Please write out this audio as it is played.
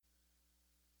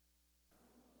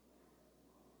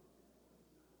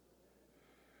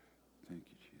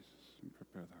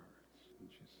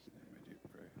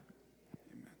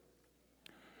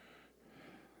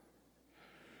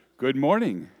Good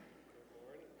morning.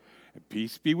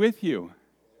 Peace be with you.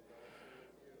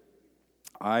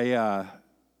 I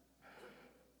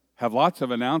have lots of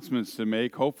announcements to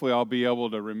make. Hopefully, I'll be able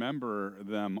to remember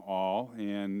them all.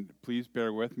 And please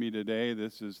bear with me today.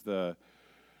 This is the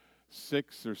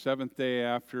 6th or 7th day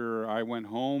after I went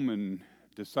home and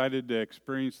decided to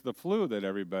experience the flu that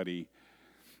everybody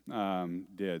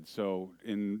did. So,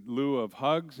 in lieu of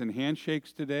hugs and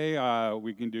handshakes today,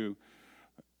 we can do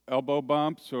elbow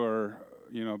bumps or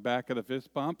back of the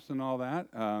fist bumps and all that.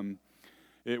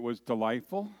 It was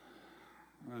delightful.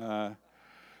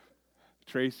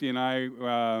 Tracy and I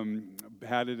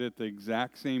had it at the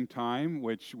exact same time,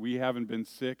 which we haven't been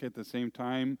sick at the same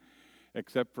time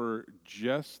except for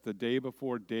just the day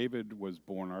before David was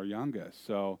born, our youngest.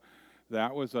 So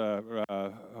that was a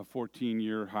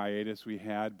 14-year hiatus we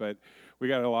had, but we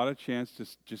got a lot of chance to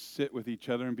just sit with each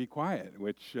other and be quiet,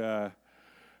 which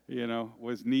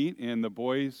was neat, and the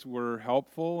boys were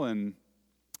helpful, and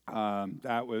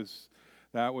that was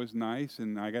nice.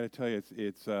 And I got to tell you,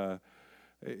 it's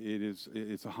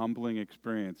a humbling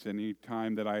experience. Any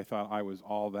time that I thought I was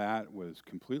all that was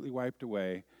completely wiped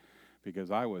away,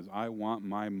 because I want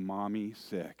my mommy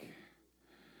sick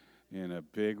in a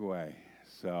big way.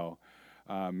 So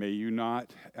may you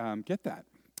not get that.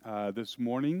 This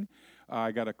morning,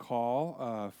 I got a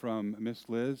call from Miss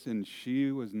Liz, and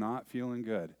she was not feeling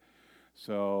good.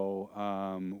 So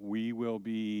we will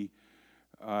be,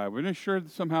 we're not assured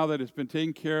somehow that it's been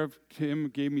taken care of. Tim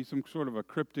gave me some sort of a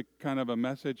cryptic kind of a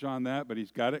message on that, but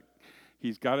he's got it.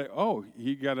 Oh,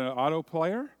 he got an auto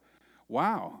player?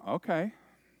 Wow, okay.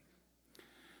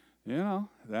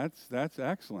 That's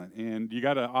excellent. And you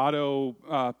got an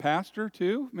auto pastor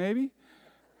too, maybe?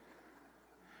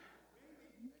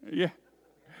 Yeah.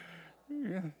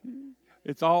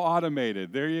 It's all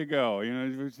automated. There you go.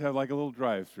 We just have like a little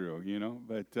drive-through,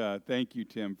 But thank you,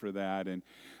 Tim, for that. And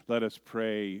let us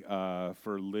pray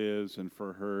for Liz and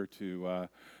for her to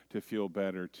feel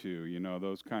better too.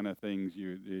 Those kind of things.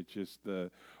 It's just the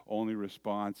only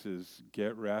response is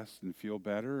get rest and feel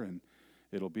better, and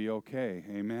it'll be okay.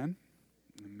 Amen.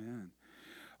 Amen.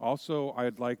 Also,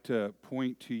 I'd like to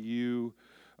point to you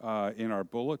in our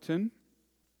bulletin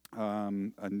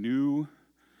a new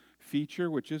feature,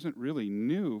 which isn't really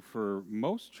new for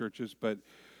most churches, but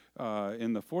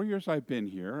in the 4 years I've been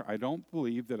here, I don't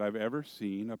believe that I've ever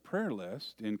seen a prayer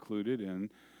list included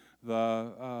in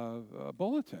the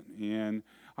bulletin. And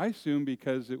I assume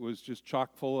because it was just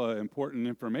chock full of important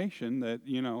information that,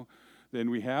 then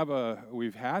we've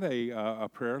had a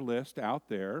prayer list out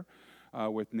there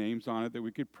with names on it that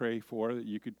we could pray for, that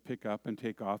you could pick up and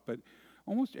take off. But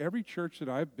almost every church that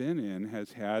I've been in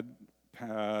has had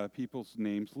people's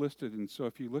names listed. And so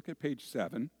if you look at page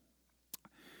 7,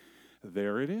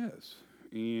 there it is.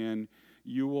 And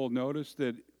you will notice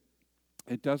that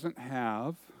it doesn't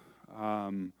have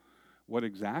what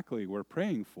exactly we're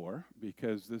praying for,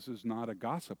 because this is not a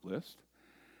gossip list.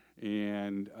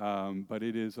 And but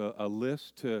it is a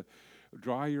list to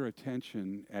draw your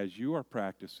attention as you are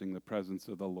practicing the presence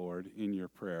of the Lord in your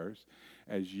prayers,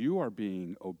 as you are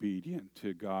being obedient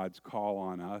to God's call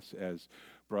on us as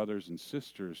brothers and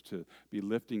sisters to be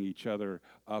lifting each other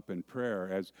up in prayer,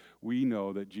 as we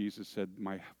know that Jesus said,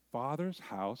 "My Father's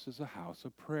house is a house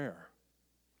of prayer."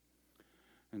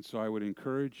 And so I would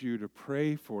encourage you to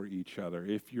pray for each other.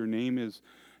 If your name is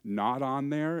not on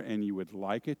there and you would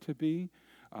like it to be,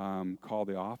 call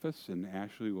the office and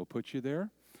Ashley will put you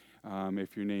there.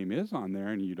 If your name is on there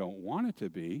and you don't want it to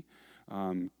be,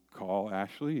 call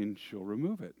Ashley and she'll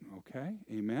remove it. Okay?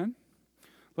 Amen?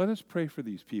 Let us pray for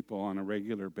these people on a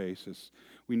regular basis.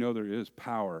 We know there is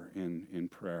power in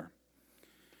prayer.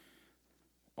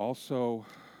 Also,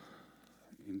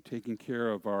 in taking care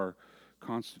of our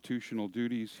constitutional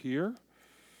duties here.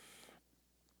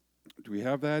 Do we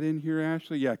have that in here,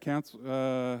 Ashley? Yeah, council.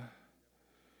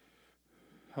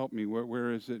 Help me.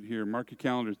 Where is it here? Mark your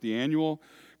calendars. The annual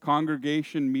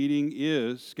congregation meeting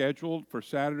is scheduled for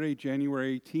Saturday,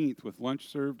 January 18th, with lunch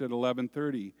served at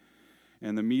 11:30.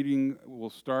 And the meeting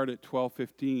will start at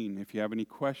 12:15. If you have any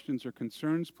questions or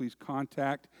concerns, please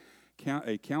contact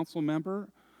a council member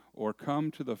or come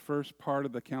to the first part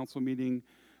of the council meeting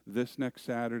this next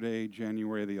Saturday,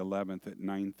 January the 11th at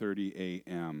 9:30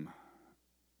 a.m.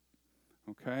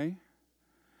 Okay?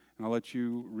 And I'll let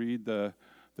you read the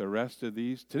rest of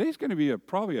these. Today's going to be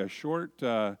probably a short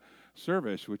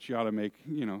service, which you ought to make,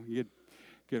 you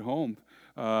get home.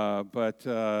 But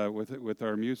with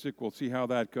our music, we'll see how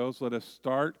that goes. Let us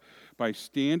start by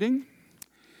standing.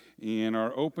 And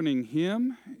our opening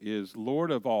hymn is Lord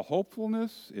of All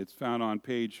Hopefulness. It's found on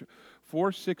page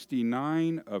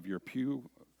 469 of your Pew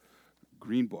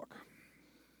Green Book.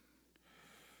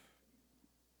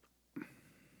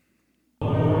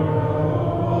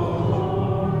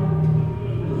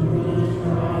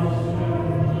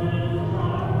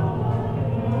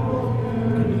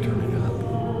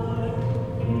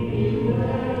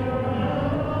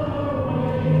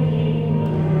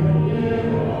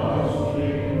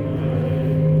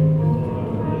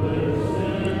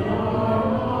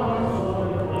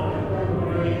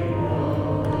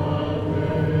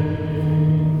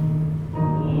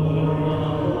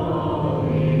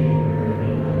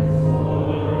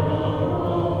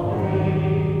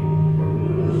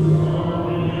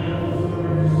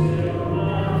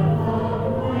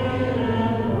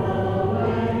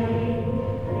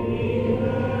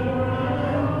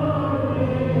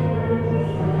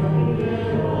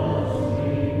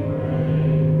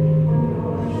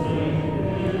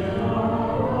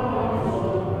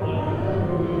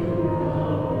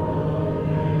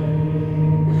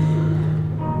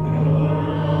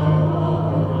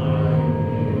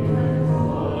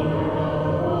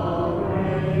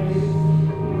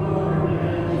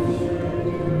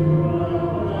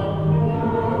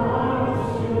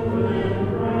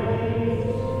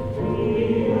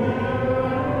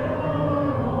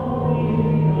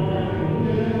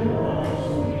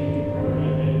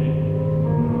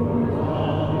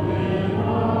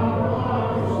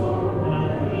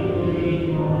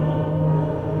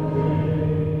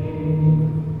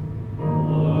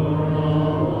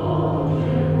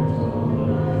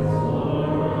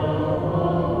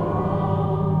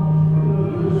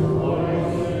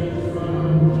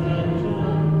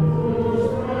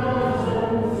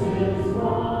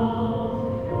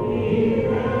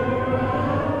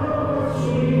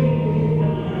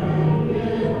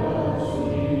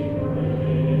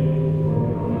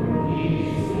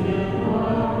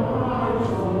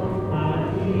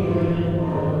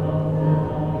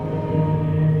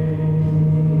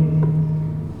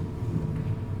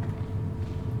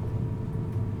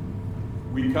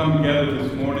 We come together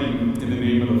this morning in the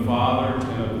name of the Father,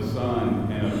 and of the Son,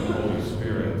 and of the Holy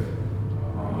Spirit.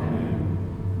 Amen.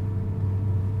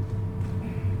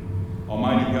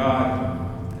 Almighty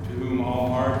God, to whom all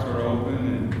hearts are open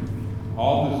and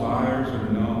all desires are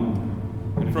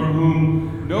known, and from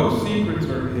whom no secrets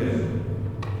are hid,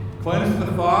 cleanse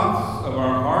the thoughts of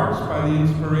our hearts by the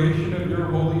inspiration of your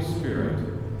Holy Spirit,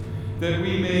 that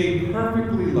we may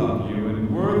perfectly love you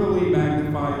and worthily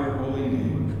magnify your holy name.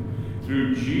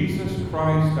 Through Jesus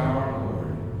Christ our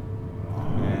Lord.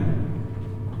 Amen.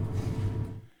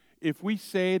 If we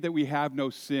say that we have no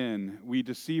sin, we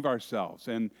deceive ourselves,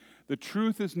 and the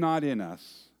truth is not in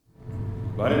us.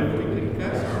 But if we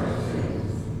confess our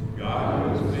sins,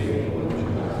 God who is faithful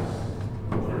and just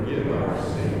will forgive our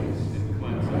sins and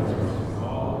cleanse us from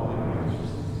all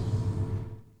unrighteousness.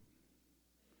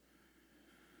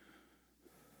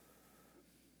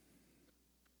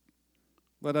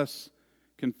 Let us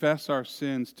confess our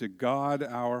sins to God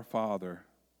our Father.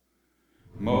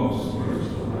 Most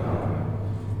merciful God,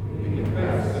 we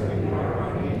confess that we are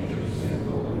by nature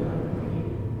sinful and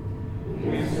unclean.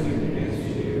 We have sinned against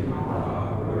you in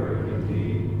thought, word, and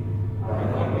deed, by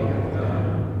what we have done,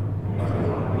 and by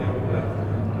what we have left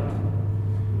undone.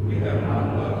 We have not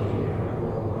loved you with our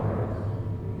whole heart.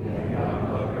 We have not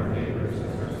loved our neighbors as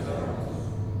ourselves.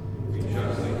 We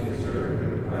justly deserve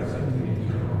your present and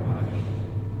eternal punishment.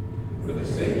 For the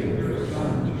sake of your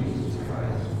Son, Jesus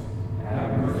Christ,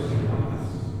 have mercy on us.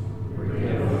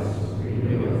 Forgive us,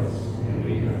 renew us, and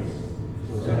lead us,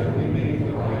 so that we may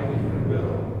delight in your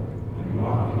will and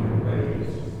walk in your ways,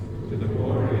 to the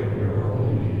glory of your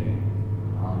holy name.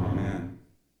 Amen.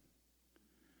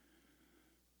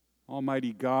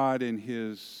 Almighty God, in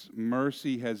his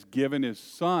mercy, has given his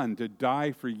Son to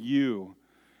die for you,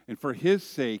 and for his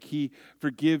sake, he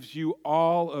forgives you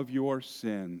all of your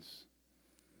sins.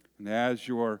 And as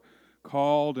your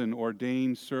called and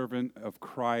ordained servant of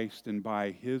Christ, and by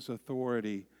his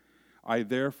authority, I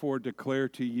therefore declare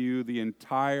to you the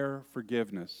entire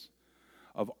forgiveness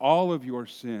of all of your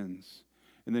sins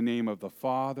in the name of the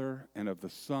Father, and of the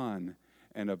Son,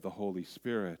 and of the Holy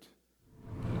Spirit.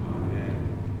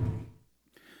 Amen.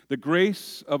 The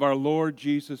grace of our Lord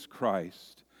Jesus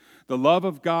Christ, the love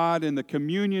of God, and the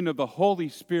communion of the Holy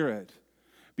Spirit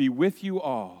be with you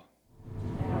all.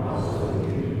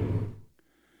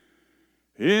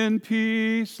 In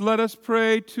peace, let us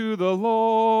pray to the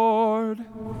Lord.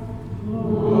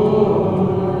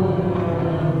 Lord,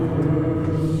 have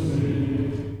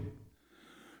mercy.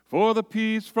 For the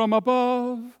peace from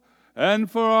above and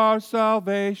for our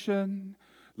salvation,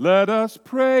 let us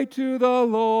pray to the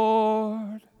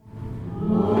Lord.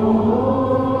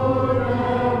 Lord,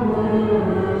 have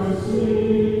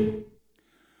mercy.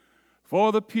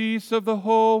 For the peace of the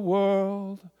whole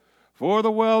world, for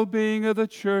the well-being of the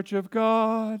Church of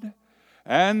God,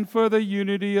 and for the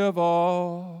unity of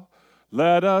all,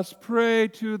 let us pray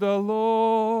to the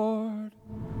Lord.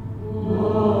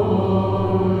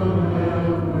 Lord,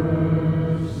 have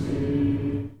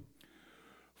mercy.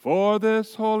 For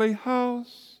this holy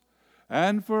house,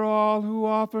 and for all who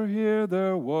offer here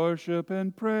their worship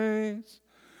and praise,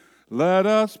 let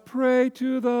us pray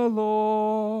to the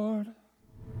Lord.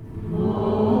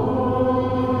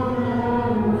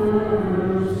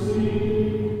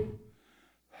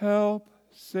 Help,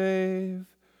 save,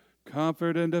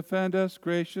 comfort, and defend us,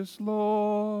 gracious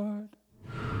Lord.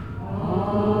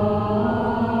 Amen.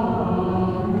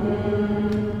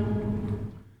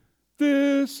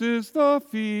 This is the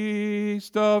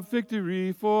feast of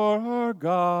victory for our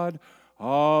God.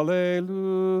 Alleluia.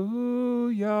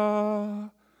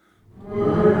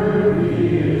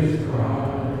 Worthy is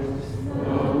Christ, the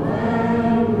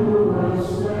Lamb who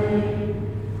was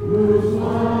slain, whose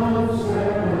blood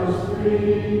set us free.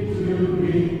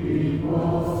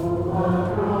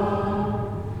 Amen.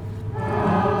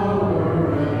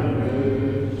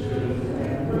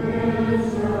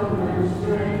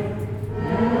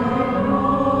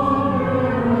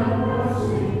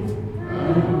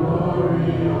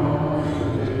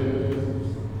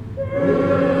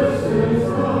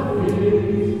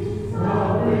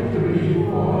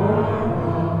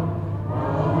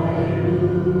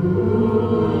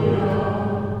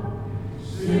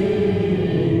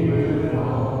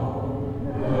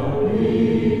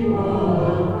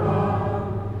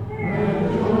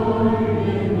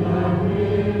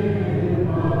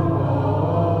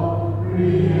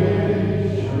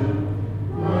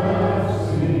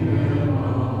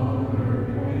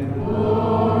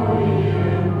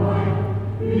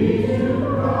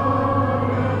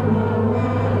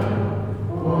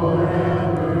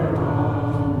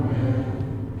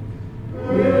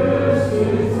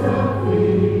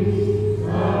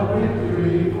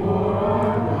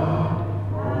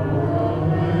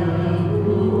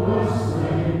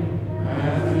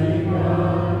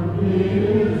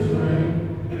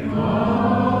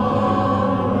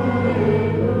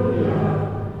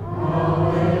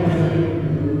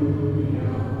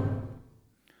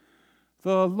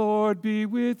 Lord be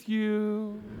with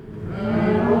you.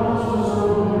 And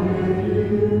also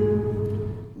with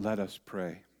you. Let us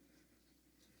pray.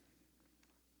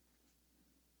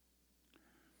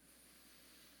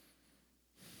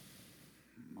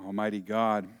 Almighty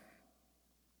God,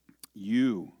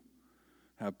 you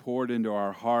have poured into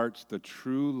our hearts the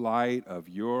true light of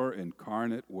your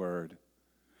incarnate word.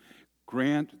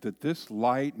 Grant that this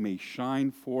light may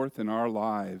shine forth in our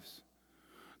lives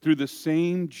through the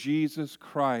same Jesus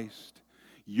Christ,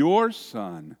 your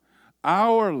Son,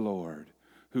 our Lord,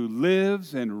 who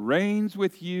lives and reigns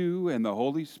with you and the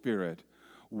Holy Spirit,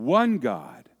 one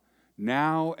God,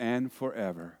 now and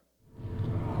forever.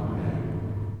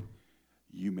 Amen.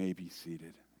 You may be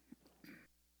seated.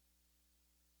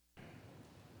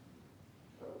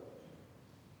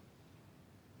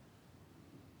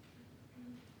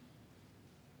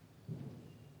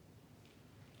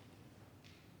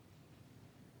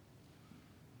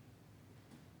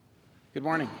 Good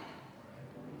morning.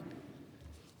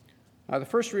 The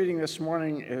first reading this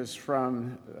morning is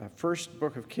from First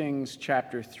Book of Kings,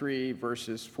 chapter 3,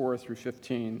 verses 4 through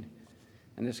 15.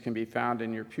 And this can be found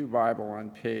in your Pew Bible on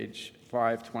page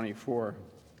 524.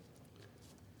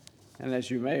 And as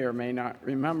you may or may not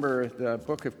remember, the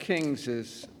Book of Kings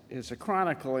is a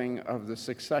chronicling of the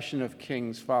succession of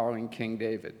kings following King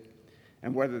David,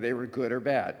 and whether they were good or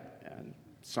bad. And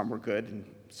some were good and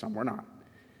some were not.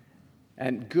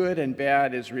 And good and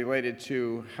bad is related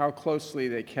to how closely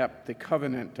they kept the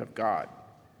covenant of God,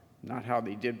 not how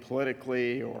they did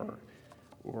politically or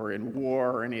in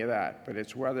war or any of that, but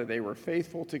it's whether they were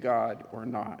faithful to God or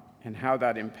not, and how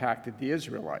that impacted the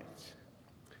Israelites.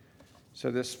 So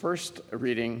this first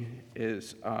reading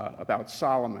is about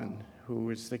Solomon, who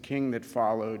is the king that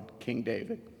followed King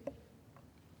David.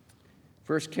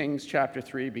 1 Kings chapter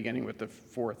 3, beginning with the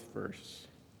 4th verse.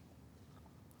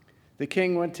 The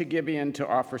king went to Gibeon to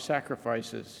offer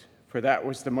sacrifices, for that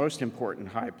was the most important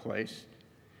high place,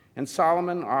 and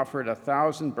Solomon offered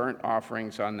 1,000 burnt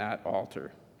offerings on that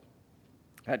altar.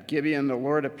 At Gibeon, the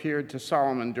Lord appeared to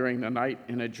Solomon during the night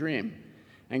in a dream,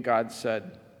 and God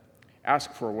said,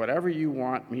 "Ask for whatever you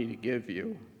want me to give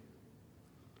you."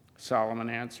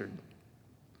 Solomon answered,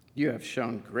 "You have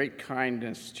shown great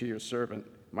kindness to your servant,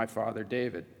 my father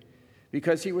David,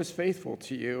 because he was faithful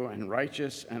to you and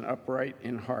righteous and upright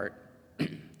in heart.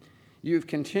 You've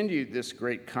continued this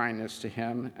great kindness to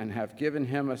him and have given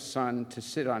him a son to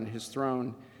sit on his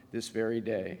throne this very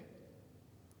day.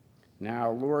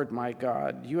 Now, Lord my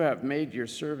God, you have made your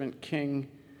servant king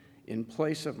in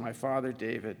place of my father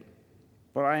David,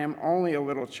 but I am only a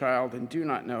little child and do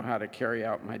not know how to carry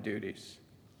out my duties.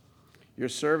 Your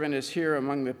servant is here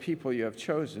among the people you have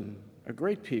chosen, a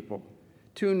great people,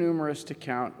 too numerous to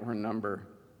count or number.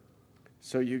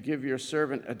 So you give your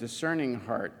servant a discerning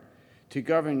heart to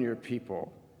govern your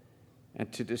people and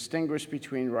to distinguish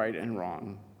between right and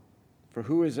wrong. For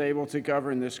who is able to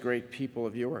govern this great people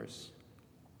of yours?"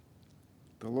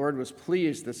 The Lord was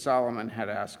pleased that Solomon had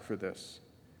asked for this.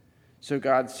 So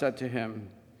God said to him,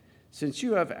 "Since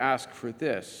you have asked for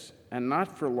this, and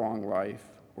not for long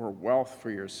life or wealth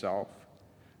for yourself,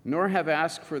 nor have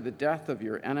asked for the death of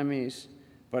your enemies,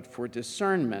 but for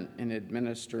discernment in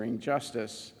administering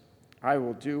justice, I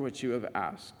will do what you have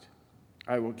asked.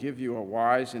 I will give you a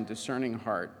wise and discerning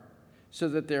heart, so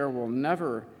that there will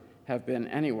never have been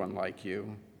anyone like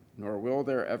you, nor will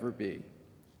there ever be.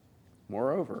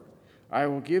 Moreover, I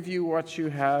will give you what you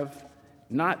have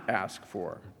not asked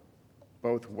for,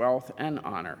 both wealth and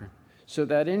honor, so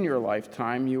that in your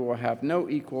lifetime you will have no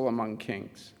equal among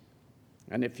kings.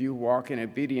 And if you walk in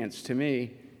obedience to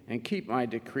me and keep my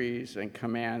decrees and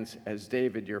commands as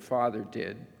David your father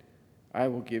did, I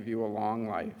will give you a long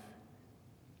life."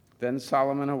 Then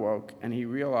Solomon awoke, and he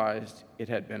realized it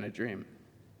had been a dream.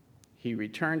 He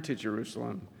returned to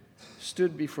Jerusalem,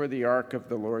 stood before the ark of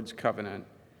the Lord's covenant,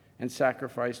 and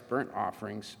sacrificed burnt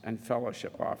offerings and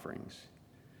fellowship offerings.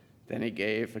 Then he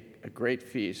gave a great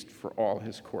feast for all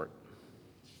his court.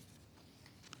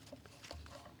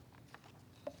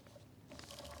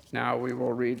 Now we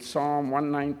will read Psalm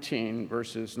 119,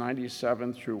 verses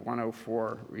 97 through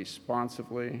 104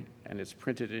 responsively, and it's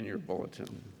printed in your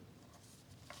bulletin.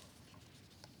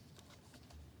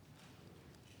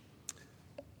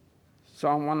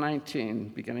 Psalm 119,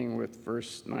 beginning with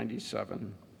verse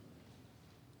 97.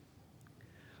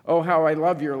 Oh, how I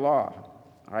love your law.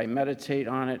 I meditate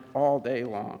on it all day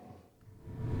long.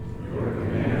 Your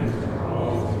commands are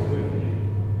always with me,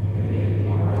 and make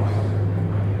my life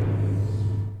remembrance.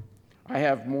 I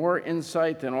have more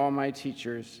insight than all my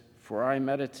teachers, for I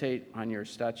meditate on your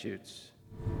statutes.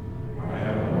 I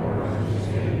have more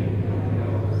understanding than the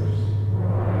elders, for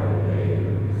I obey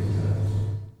your precepts.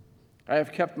 I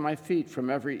have kept my feet from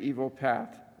every evil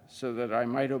path, so that I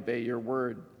might obey your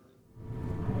word.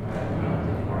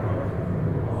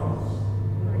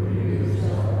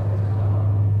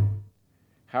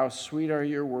 How sweet are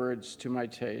your words to my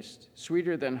taste,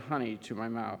 sweeter than honey to my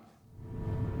mouth.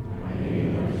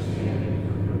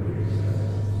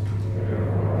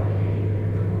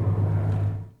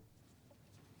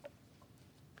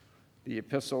 The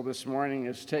epistle this morning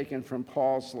is taken from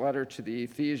Paul's letter to the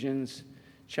Ephesians,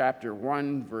 chapter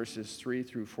 1, verses 3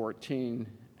 through 14,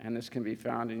 and this can be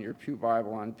found in your Pew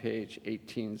Bible on page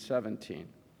 1817.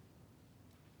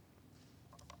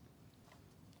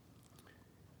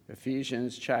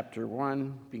 Ephesians chapter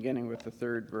 1, beginning with the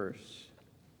 3rd verse.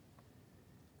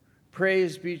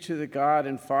 Praise be to the God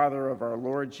and Father of our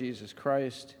Lord Jesus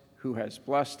Christ, who has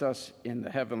blessed us in the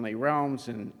heavenly realms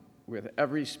and with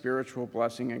every spiritual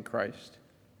blessing in Christ.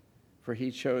 For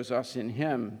he chose us in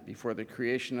him before the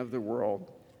creation of the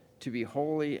world to be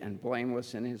holy and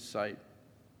blameless in his sight.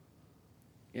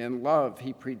 In love,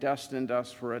 he predestined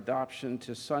us for adoption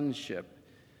to sonship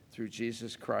through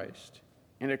Jesus Christ,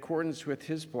 in accordance with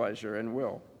his pleasure and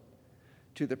will,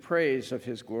 to the praise of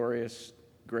his glorious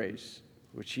grace,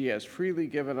 which he has freely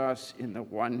given us in the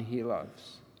one he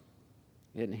loves.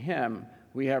 In him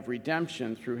we have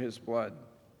redemption through his blood,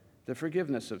 the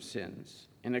forgiveness of sins,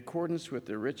 in accordance with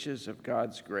the riches of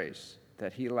God's grace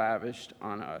that he lavished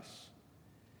on us.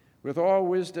 With all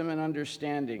wisdom and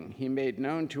understanding, he made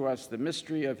known to us the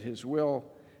mystery of his will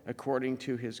according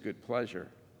to his good pleasure,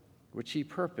 which he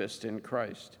purposed in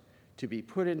Christ, to be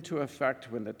put into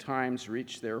effect when the times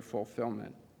reach their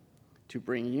fulfillment, to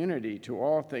bring unity to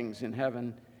all things in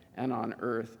heaven and on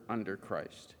earth under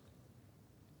Christ.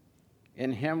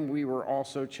 In him we were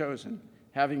also chosen,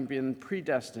 having been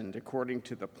predestined according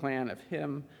to the plan of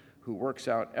him who works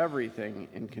out everything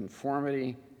in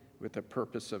conformity with the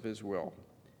purpose of his will,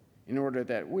 in order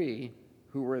that we,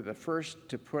 who were the first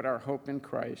to put our hope in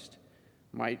Christ,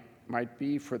 might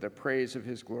be for the praise of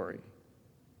his glory.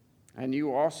 And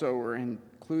you also were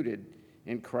included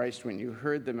in Christ when you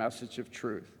heard the message of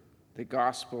truth, the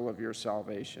gospel of your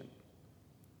salvation.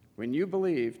 When you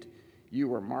believed, you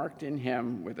were marked in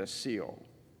him with a seal,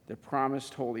 the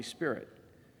promised Holy Spirit,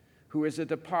 who is a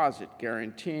deposit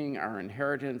guaranteeing our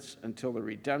inheritance until the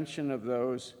redemption of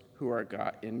those who are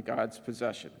in God's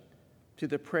possession, to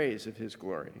the praise of his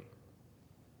glory.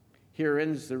 Here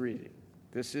ends the reading.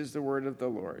 This is the word of the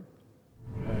Lord.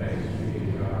 Thanks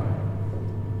be to God.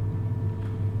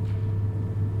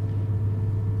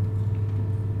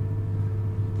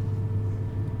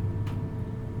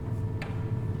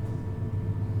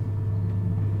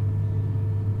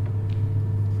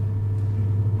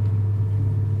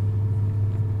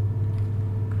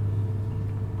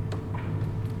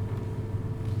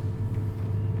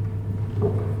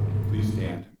 Please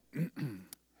stand.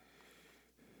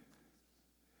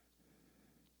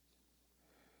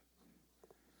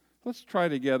 Let's try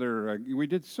together. We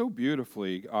did so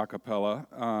beautifully a cappella,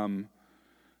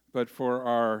 but for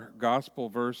our gospel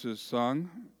verses sung,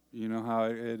 you know how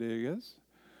it is?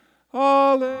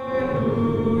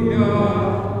 Hallelujah,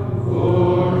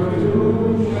 Lord, to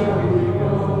whom shall we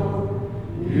go?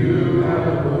 You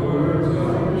have words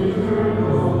of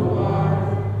eternal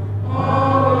life.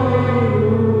 Hallelujah.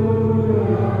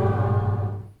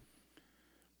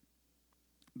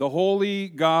 The Holy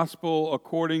Gospel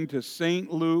according to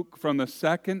St. Luke from the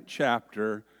 2nd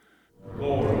chapter.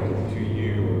 Glory to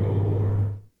you, O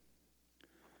Lord.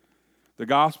 The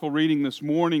Gospel reading this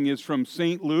morning is from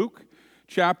St. Luke,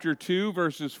 chapter 2,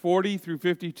 verses 40 through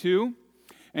 52,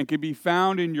 and can be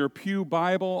found in your Pew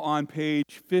Bible on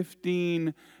page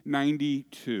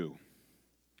 1592.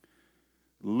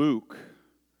 Luke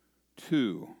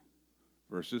 2,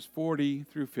 verses 40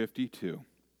 through 52.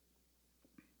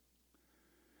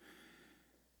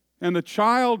 And the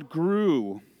child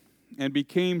grew and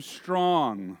became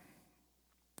strong.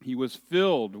 He was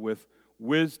filled with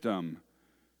wisdom,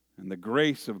 and the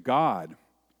grace of God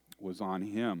was on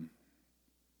him.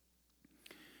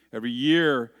 Every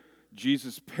year,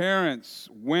 Jesus' parents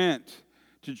went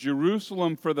to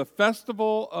Jerusalem for the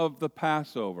festival of the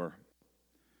Passover.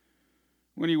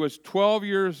 When he was 12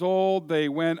 years old, they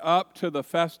went up to the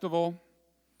festival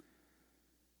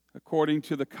according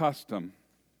to the custom.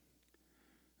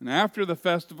 And after the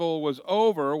festival was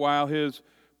over, while his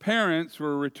parents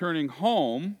were returning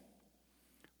home,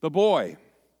 the boy,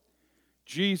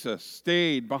 Jesus,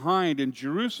 stayed behind in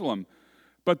Jerusalem,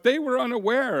 but they were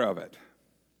unaware of it.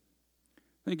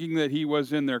 Thinking that he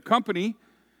was in their company,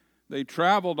 they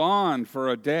traveled on for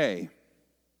a day.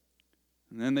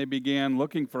 And then they began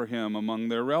looking for him among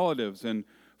their relatives and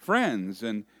friends.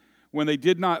 And When they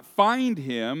did not find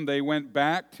him, they went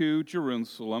back to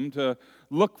Jerusalem to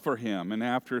look for him. And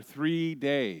after 3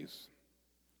 days,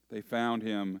 they found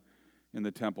him in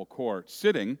the temple court,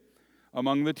 sitting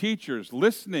among the teachers,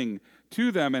 listening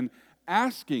to them and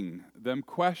asking them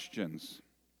questions.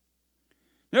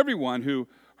 Everyone who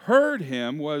heard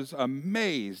him was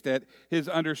amazed at his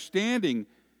understanding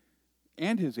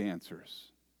and his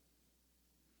answers.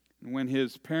 And when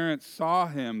his parents saw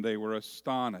him, they were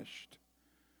astonished.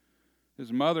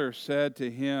 His mother said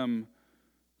to him,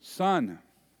 "Son,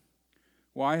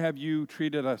 why have you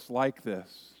treated us like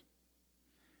this?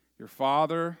 Your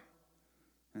father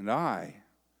and I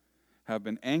have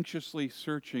been anxiously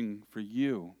searching for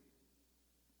you."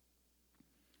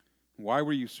 "Why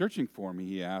were you searching for me?"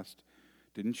 he asked.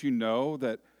 "Didn't you know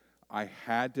that I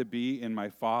had to be in my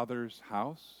Father's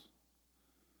house?"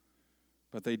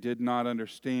 But they did not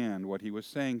understand what he was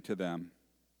saying to them.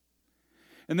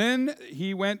 And then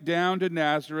he went down to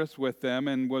Nazareth with them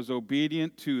and was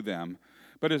obedient to them.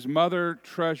 But his mother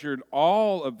treasured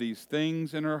all of these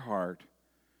things in her heart.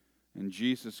 And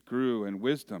Jesus grew in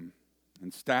wisdom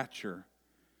and stature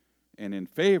and in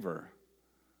favor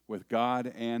with God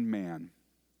and man.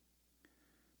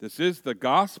 This is the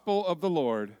gospel of the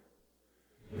Lord.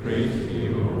 Praise to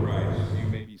you, O Christ. You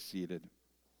may be seated.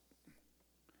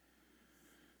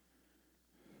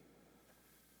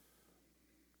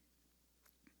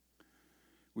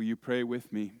 Will you pray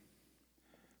with me?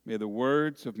 May the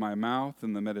words of my mouth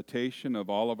and the meditation of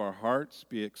all of our hearts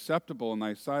be acceptable in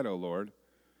thy sight, O Lord,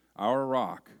 our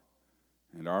rock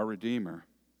and our Redeemer.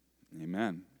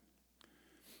 Amen.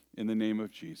 In the name of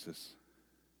Jesus.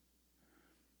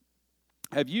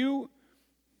 Have you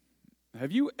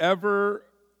ever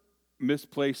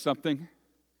misplaced something?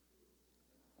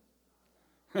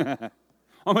 I'm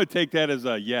going to take that as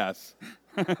a yes.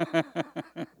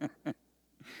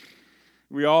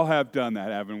 We all have done that,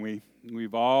 haven't we?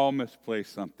 We've all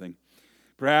misplaced something.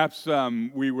 Perhaps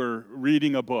we were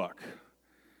reading a book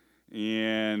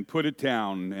and put it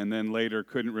down and then later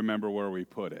couldn't remember where we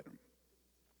put it.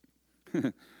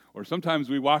 Or sometimes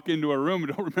we walk into a room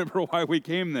and don't remember why we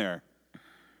came there.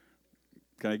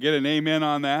 Can I get an amen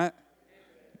on that?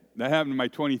 That happened to my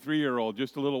 23-year-old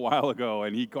just a little while ago,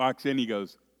 and he walks in, he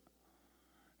goes,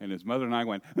 and his mother and I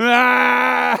went,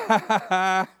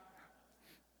 "Ah!"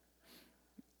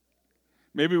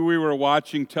 Maybe we were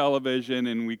watching television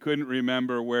and we couldn't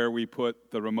remember where we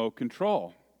put the remote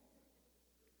control.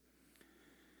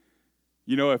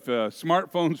 You know, if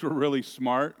smartphones were really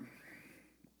smart,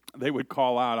 they would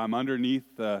call out, "I'm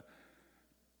underneath the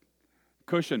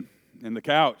cushion in the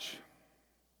couch."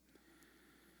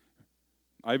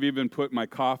 I've even put my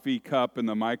coffee cup in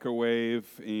the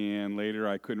microwave, and later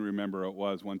I couldn't remember what it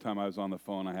was. One time I was on the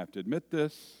phone, I have to admit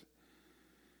this.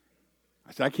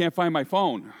 I said, "I can't find my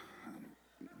phone."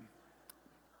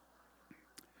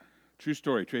 True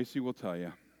story. Tracy will tell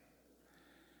you.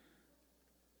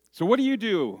 So what do you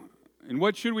do? And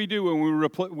what should we do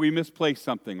when we misplace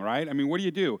something, right? I mean, what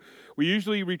do? We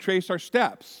usually retrace our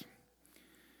steps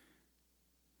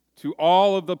to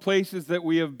all of the places that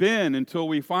we have been until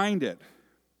we find it.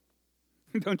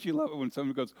 Don't you love it when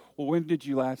someone goes, "Well, when did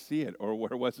you last see it?" Or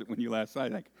 "Where was it when you last saw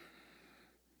it?" Like,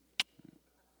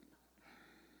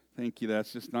 thank you,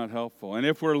 that's just not helpful. And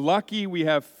if we're lucky, we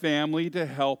have family to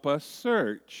help us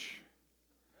search.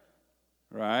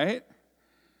 Right?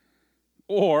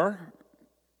 Or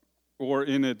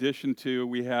in addition to,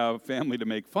 we have family to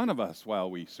make fun of us while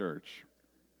we search.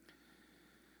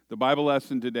 The Bible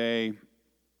lesson today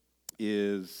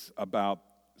is about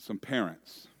some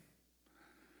parents.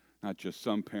 Not just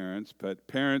some parents, but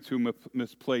parents who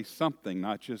misplace something,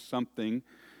 not just something,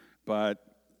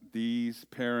 but these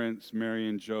parents, Mary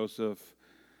and Joseph,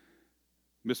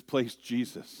 misplaced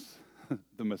Jesus,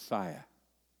 the Messiah.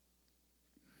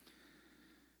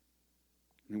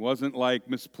 It wasn't like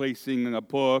misplacing a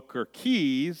book or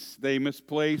keys. They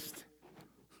misplaced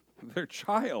their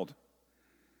child.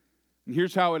 And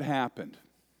here's how it happened.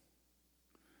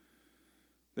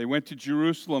 They went to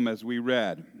Jerusalem, as we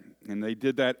read, and they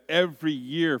did that every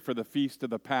year for the feast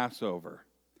of the Passover.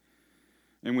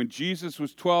 And when Jesus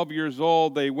was 12 years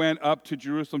old, they went up to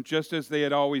Jerusalem just as they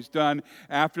had always done.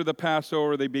 After the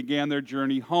Passover, they began their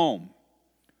journey home.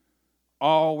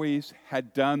 Always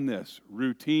had done this,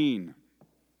 routine.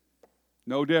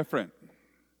 No different.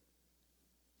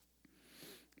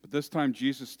 But this time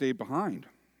Jesus stayed behind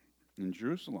in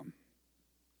Jerusalem.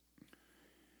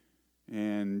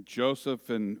 And Joseph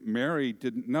and Mary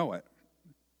didn't know it.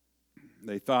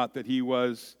 They thought that he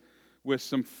was with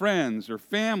some friends or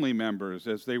family members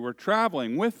as they were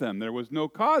traveling with them. There was no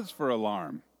cause for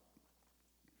alarm.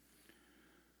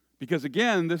 Because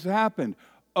again, this happened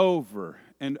over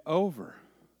and over.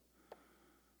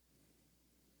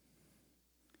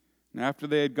 And after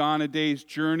they had gone a day's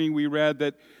journey, we read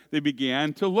that they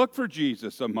began to look for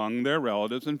Jesus among their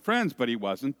relatives and friends, but he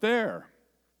wasn't there.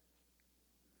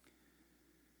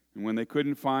 And when they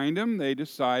couldn't find him, they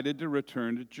decided to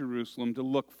return to Jerusalem to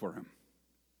look for him.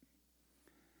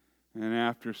 And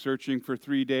after searching for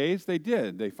 3 days, they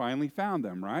did. They finally found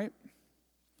them, right?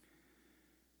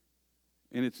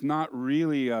 And it's not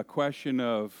really a question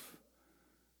of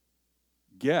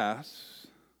guess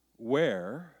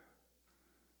where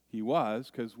he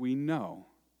was, because we know.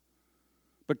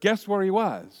 But guess where he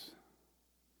was?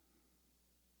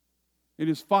 In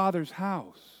his Father's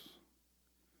house.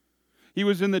 He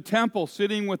was in the temple,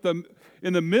 sitting with them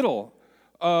in the middle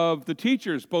of the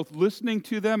teachers, both listening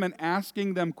to them and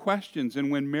asking them questions.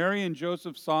 And when Mary and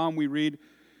Joseph saw him, we read,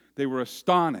 they were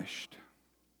astonished.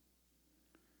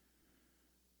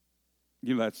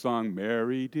 You know that song,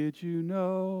 Mary, did you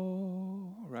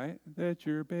know, right, that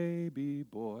your baby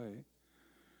boy.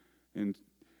 And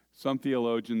some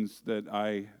theologians that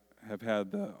I have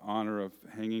had the honor of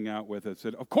hanging out with have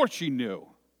said, of course she knew.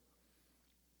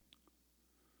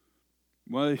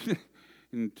 Well,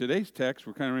 in today's text,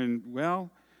 we're kind of in,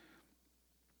 well,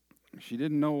 she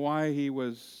didn't know why he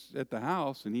was at the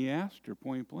house, and he asked her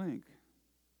point blank.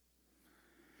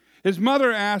 His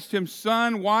mother asked him,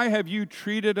 son, why have you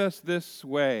treated us this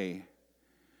way?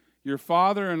 Your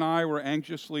father and I were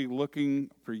anxiously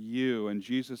looking for you. And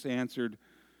Jesus answered,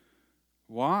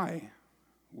 why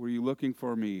were you looking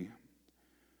for me?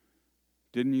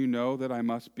 Didn't you know that I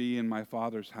must be in my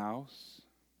Father's house?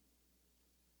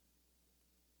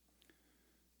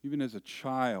 Even as a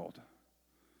child,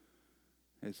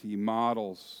 as he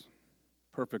models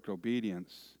perfect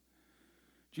obedience,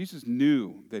 Jesus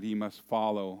knew that he must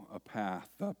follow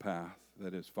the path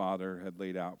that his Father had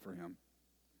laid out for him.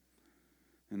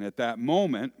 And at that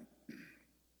moment,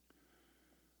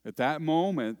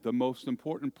 the most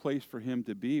important place for him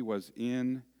to be was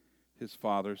in his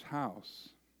Father's house.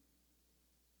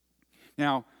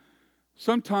 Now,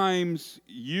 sometimes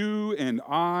you and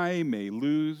I may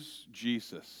lose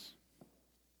Jesus.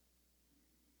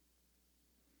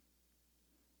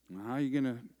 How are you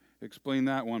going to explain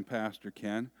that one, Pastor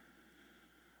Ken?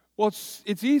 Well,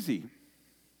 it's easy.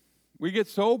 We get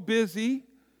so busy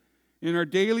in our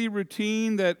daily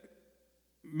routine that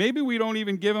maybe we don't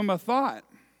even give him a thought.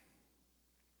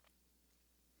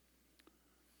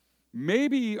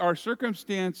 Maybe our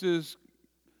circumstances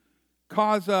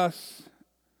cause us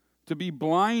to be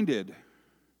blinded,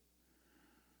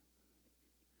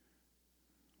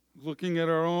 looking at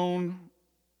our own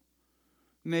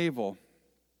navel,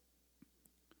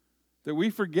 that we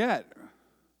forget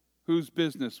whose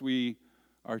business we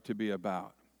are to be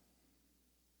about.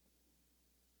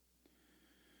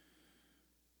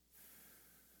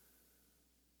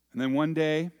 And then one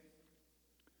day,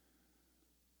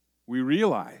 we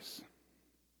realize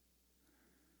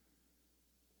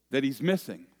that he's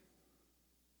missing.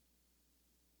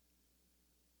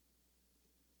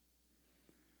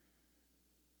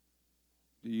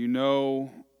 Do you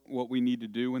know what we need to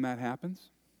do when that happens?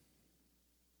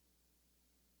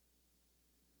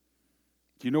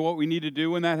 Do you know what we need to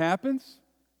do when that happens?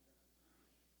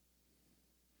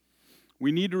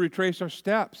 We need to retrace our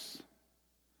steps.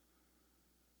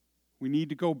 We need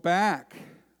to go back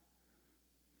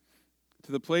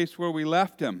to the place where we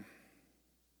left him.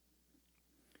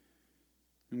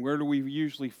 And where do we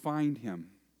usually find him?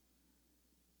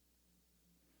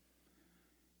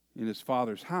 In his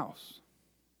Father's house.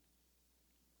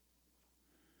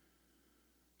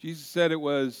 Jesus said it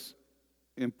was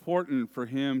important for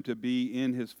him to be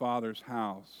in his Father's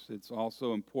house. It's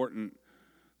also important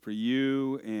for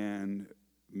you and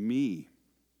me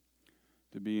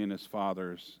to be in his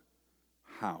Father's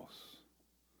house.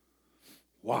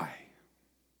 Why?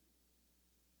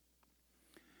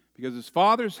 Because his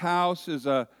Father's house is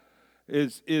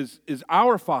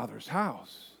our Father's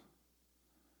house.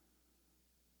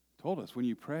 He told us when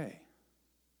you pray,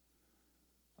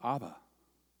 Abba,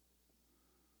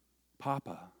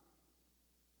 Papa,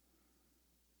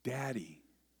 Daddy.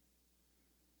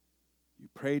 You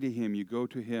pray to him, you go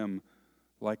to him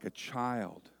like a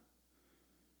child.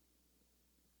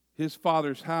 His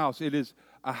Father's house, it is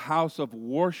a house of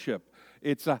worship.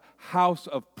 It's a house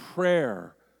of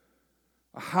prayer,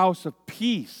 a house of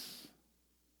peace,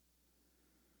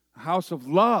 a house of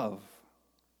love,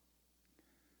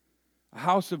 a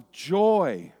house of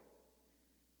joy.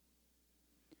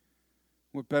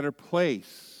 What better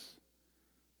place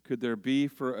could there be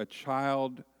for a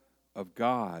child of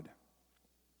God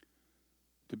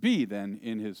to be then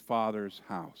in his Father's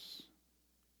house.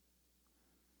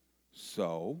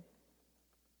 So,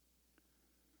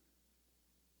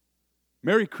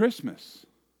 Merry Christmas.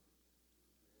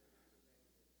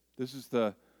 This is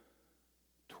the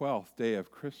 12th day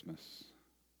of Christmas.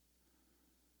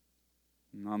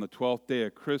 And on the 12th day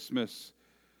of Christmas,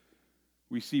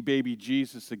 we see baby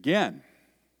Jesus again.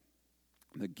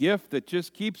 The gift that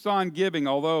just keeps on giving,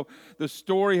 although the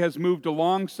story has moved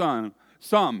along some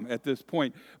at this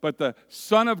point. But the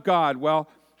Son of God, well,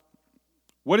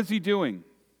 what is he doing?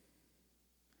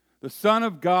 The Son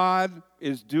of God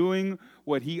is doing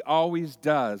what he always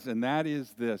does, and that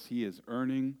is this: he is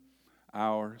earning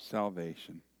our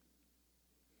salvation.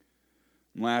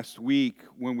 Last week,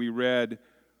 when we read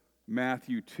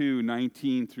Matthew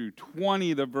 2:19 through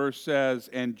 20, the verse says,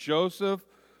 and Joseph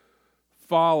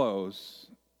follows,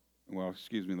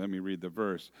 let me read the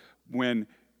verse. When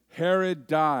Herod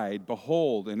died,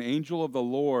 behold, an angel of the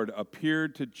Lord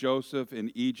appeared to Joseph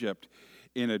in Egypt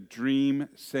in a dream,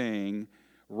 saying,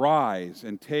 rise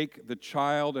and take the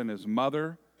child and his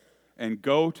mother and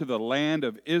go to the land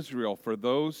of Israel, for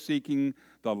those seeking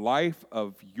the life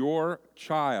of your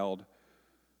child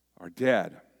are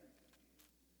dead.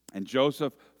 And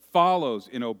Joseph follows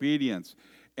in obedience,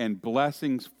 and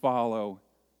blessings follow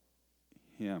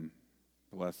him.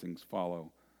 Blessings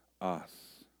follow us.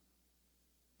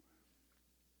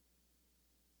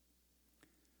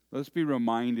 Let's be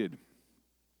reminded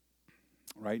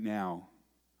right now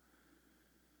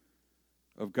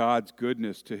of God's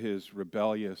goodness to his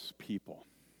rebellious people.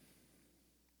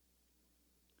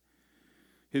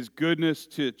 His goodness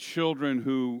to children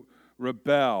who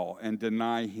rebel and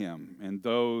deny him and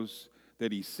those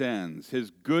that he sends. His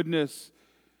goodness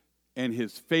and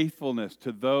his faithfulness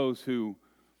to those who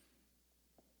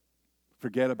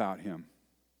forget about him,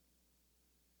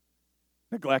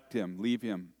 neglect him, leave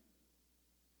him,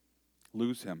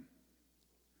 lose him.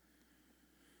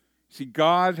 See,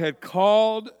 God had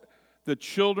called the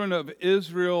children of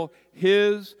Israel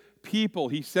his people.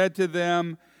 He said to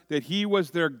them that he was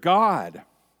their God.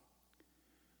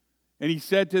 And he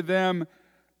said to them,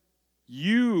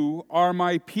 you are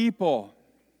my people.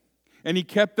 And he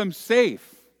kept them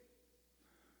safe.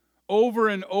 Over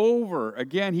and over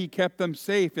again, he kept them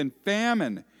safe in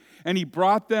famine. And he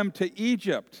brought them to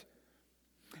Egypt.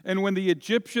 And when the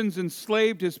Egyptians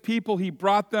enslaved his people, he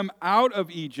brought them out of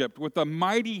Egypt with a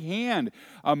mighty hand,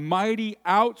 a mighty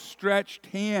outstretched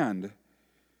hand,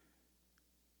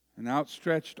 an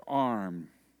outstretched arm.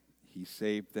 He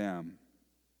saved them.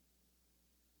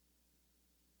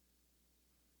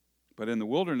 But in the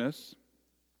wilderness,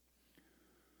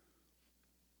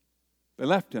 they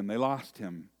left him, they lost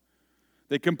him.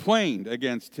 They complained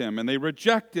against him, and they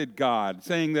rejected God,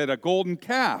 saying that a golden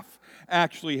calf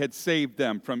actually had saved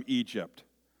them from Egypt.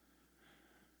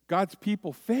 God's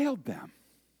people failed them.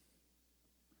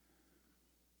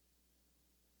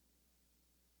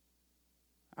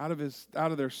 Out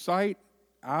of their sight,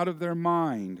 out of their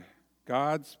mind,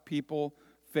 God's people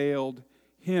failed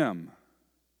him.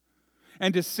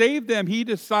 And to save them, he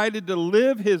decided to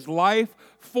live his life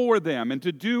for them and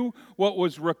to do what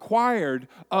was required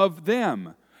of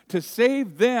them. To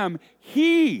save them,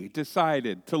 he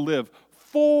decided to live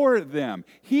for them.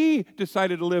 He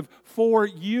decided to live for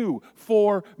you,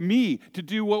 for me, to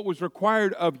do what was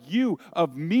required of you,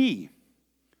 of me,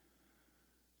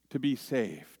 to be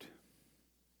saved.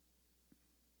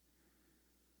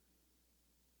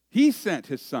 He sent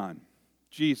his son,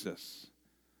 Jesus.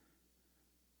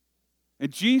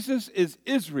 And Jesus is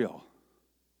Israel,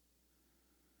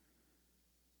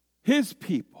 his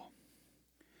people.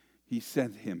 He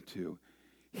sent him to.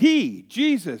 He,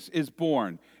 Jesus, is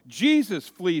born. Jesus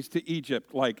flees to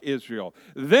Egypt like Israel.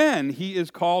 Then he is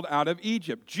called out of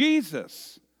Egypt.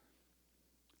 Jesus,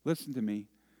 listen to me,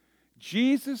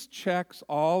 Jesus checks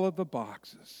all of the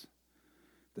boxes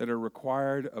that are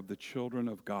required of the children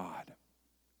of God.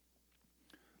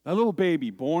 That little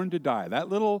baby born to die, that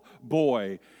little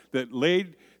boy that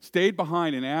stayed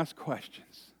behind and asked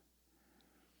questions.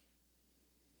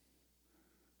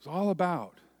 It's all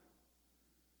about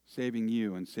saving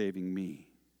you and saving me.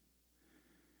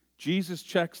 Jesus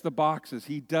checks the boxes.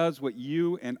 He does what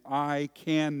you and I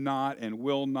cannot and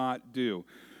will not do.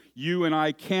 You and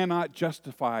I cannot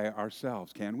justify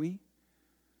ourselves, can we?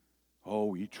 Oh,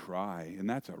 we try, and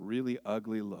that's a really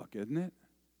ugly look, isn't it?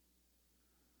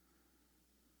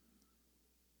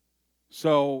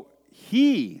 So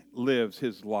he lives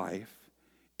his life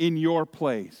in your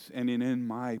place and in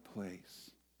my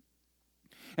place.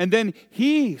 And then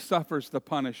he suffers the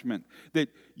punishment that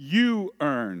you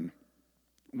earn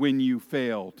when you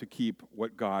fail to keep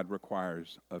what God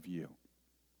requires of you.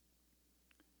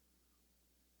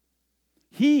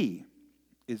 He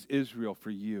is Israel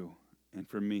for you and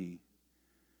for me.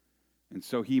 And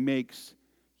so he makes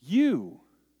you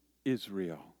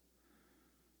Israel.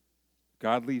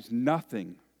 God leaves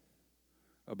nothing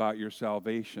about your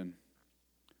salvation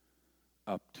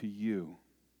up to you.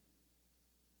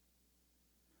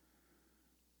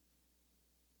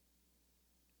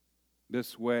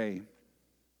 This way,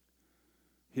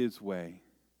 his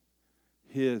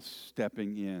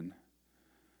stepping in,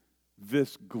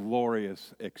 this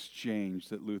glorious exchange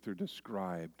that Luther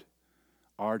described,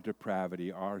 our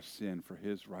depravity, our sin for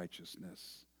his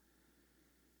righteousness.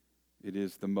 It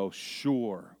is the most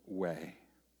sure way.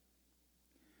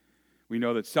 We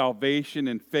know that salvation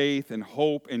and faith and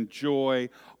hope and joy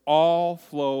all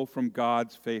flow from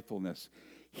God's faithfulness.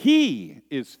 He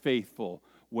is faithful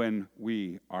when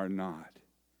we are not.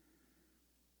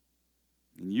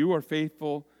 And you are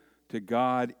faithful to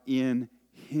God in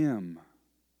Him.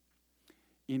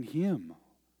 In Him.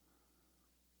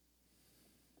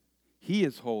 He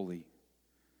is holy,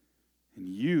 and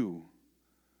you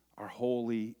are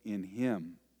holy in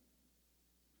Him.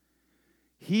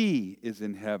 He is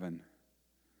in heaven,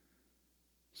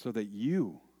 so that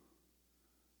you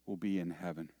will be in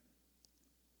heaven.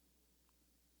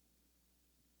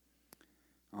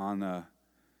 On the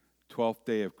 12th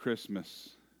day of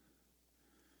Christmas,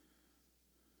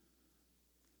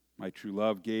 my true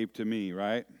love gave to me,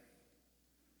 right?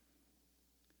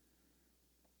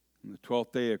 On the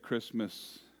 12th day of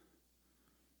Christmas,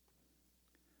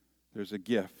 there's a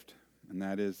gift, and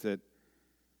that is that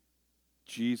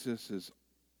Jesus is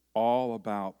all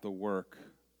about the work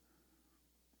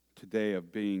today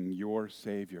of being your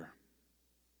Savior.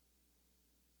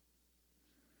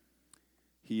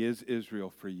 He is Israel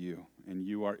for you, and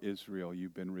you are Israel.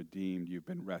 You've been redeemed, you've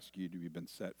been rescued, you've been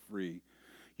set free.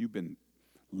 You've been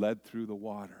led through the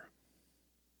water.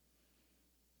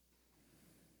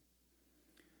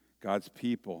 God's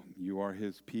people, you are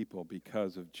His people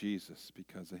because of Jesus,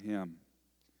 because of Him.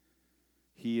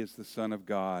 He is the Son of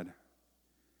God,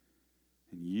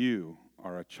 and you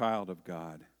are a child of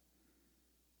God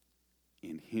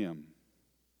in Him,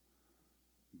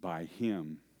 by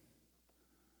Him,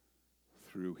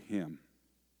 through Him.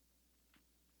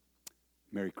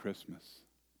 Merry Christmas,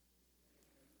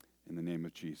 in the name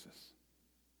of Jesus.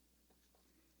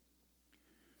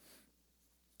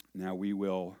 Now we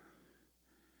will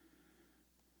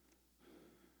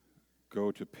go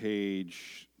to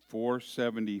page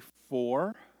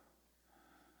 474,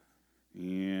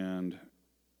 and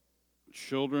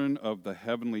Children of the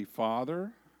Heavenly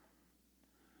Father.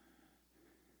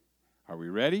 Are we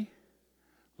ready?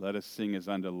 Let us sing as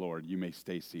unto the Lord. You may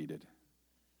stay seated.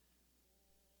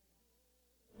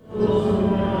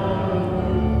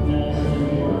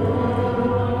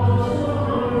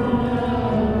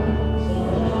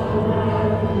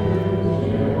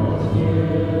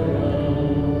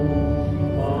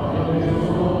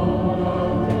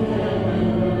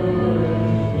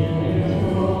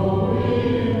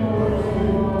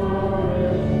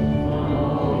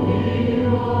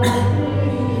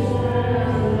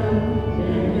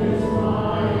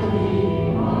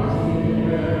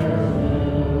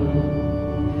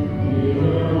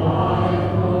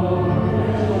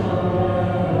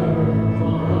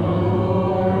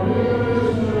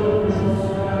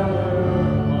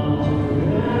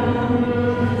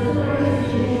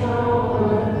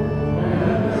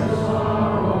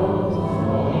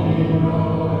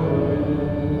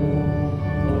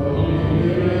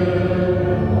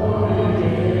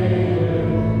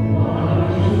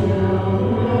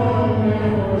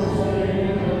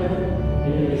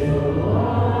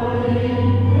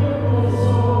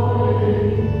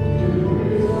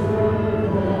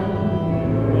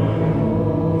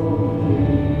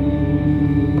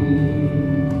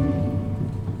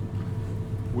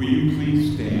 Will you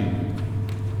please stand?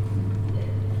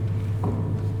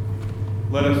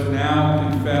 Let us now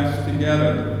confess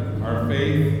together our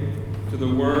faith to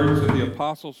the words of the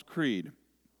Apostles' Creed.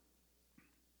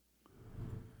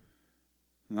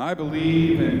 And I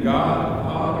believe in God the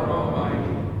Father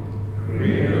Almighty,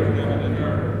 creator of heaven and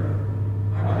earth.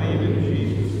 I believe in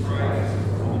Jesus Christ,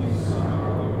 His only Son,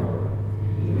 our Lord.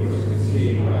 He was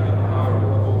conceived by the power of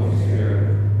the Holy Spirit,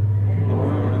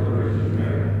 born of the Virgin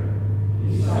Mary.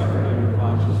 He suffered under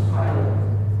Pontius Pilate,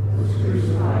 was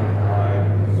crucified, died,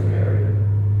 and was buried.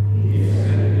 He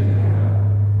ascended into heaven.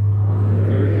 On the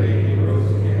third day He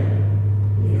rose again.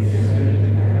 He ascended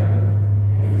into heaven,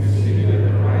 and is seated at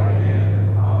the right hand of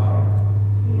the Father.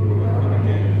 He will come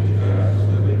again to judge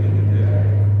the living and the dead.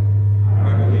 I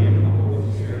believe in the Holy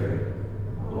Spirit,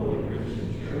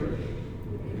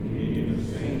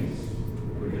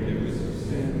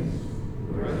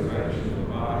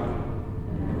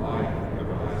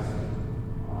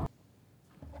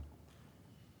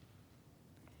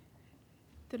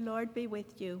 Lord be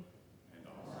with you.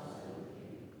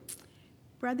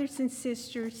 Brothers and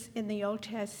sisters, in the Old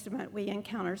Testament, we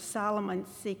encounter Solomon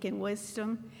seeking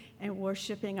wisdom and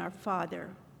worshiping our Father.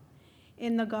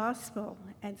 In the gospel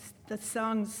and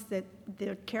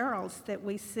the carols that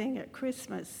we sing at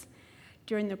Christmas,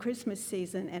 during the Christmas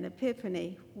season and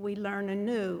Epiphany, we learn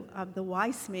anew of the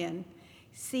wise men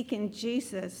seeking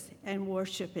Jesus and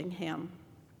worshiping him.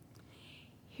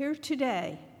 Here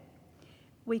today,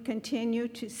 we continue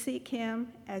to seek him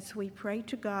as we pray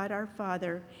to God our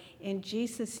Father in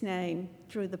Jesus' name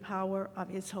through the power of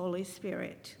his Holy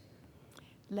Spirit.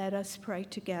 Let us pray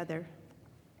together.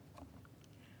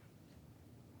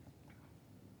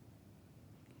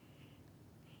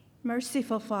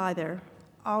 Merciful Father,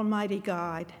 Almighty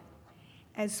God,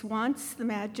 as once the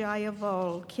Magi of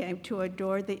old came to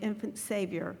adore the infant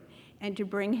Savior and to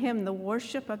bring him the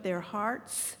worship of their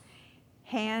hearts,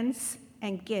 hands,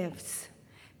 and gifts,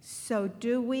 so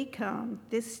do we come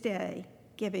this day,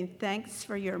 giving thanks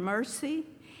for your mercy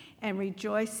and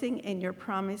rejoicing in your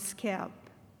promise kept.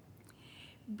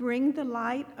 Bring the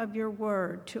light of your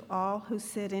word to all who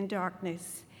sit in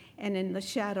darkness and in the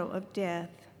shadow of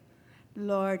death.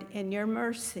 Lord, in your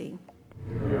mercy,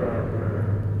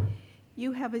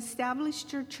 you have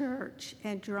established your church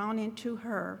and drawn into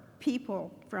her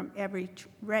people from every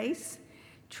race,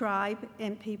 tribe,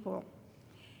 and people.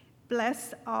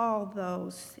 Bless all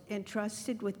those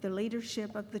entrusted with the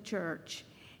leadership of the church,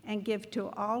 and give to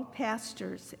all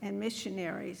pastors and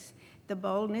missionaries the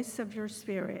boldness of your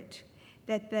Spirit,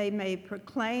 that they may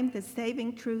proclaim the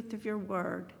saving truth of your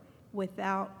word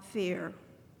without fear.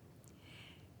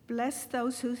 Bless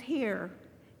those who hear,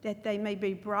 that they may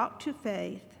be brought to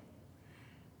faith.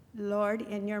 Lord,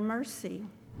 in your mercy,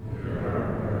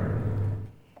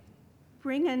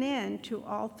 bring an end to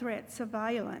all threats of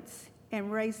violence and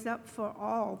raise up for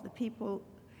all the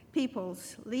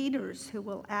people's leaders who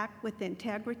will act with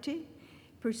integrity,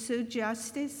 pursue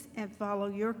justice, and follow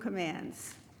your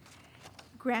commands.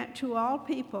 Grant to all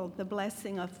people the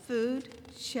blessing of food,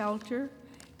 shelter,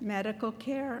 medical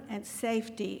care, and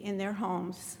safety in their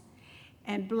homes.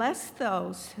 And bless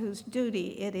those whose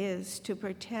duty it is to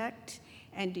protect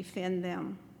and defend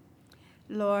them.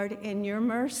 Lord, in your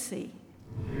mercy,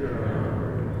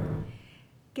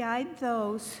 guide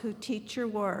those who teach your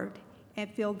word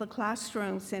and fill the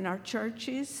classrooms in our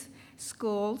churches,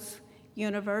 schools,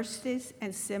 universities,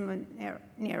 and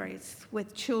seminaries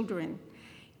with children,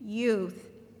 youth,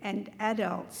 and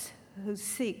adults who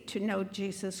seek to know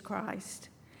Jesus Christ.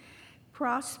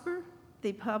 Prosper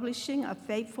the publishing of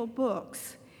faithful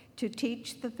books to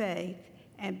teach the faith,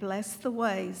 and bless the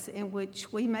ways in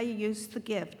which we may use the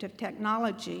gift of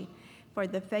technology for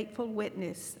the faithful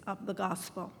witness of the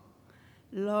gospel.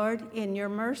 Lord, in your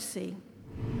mercy,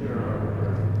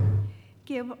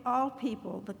 give all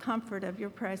people the comfort of your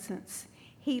presence,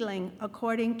 healing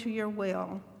according to your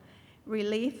will,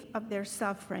 relief of their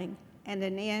suffering, and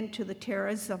an end to the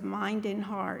terrors of mind and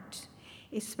heart,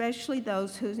 especially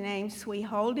those whose names we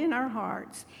hold in our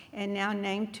hearts and now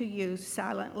name to you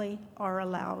silently or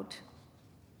aloud.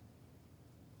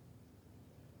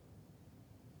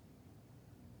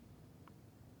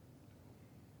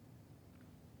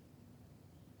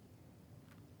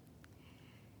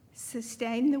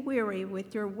 Sustain the weary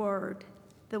with your word,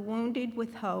 the wounded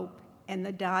with hope, and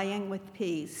the dying with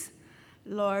peace.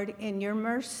 Lord, in your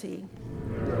mercy,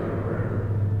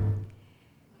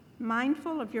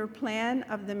 mindful of your plan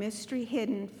of the mystery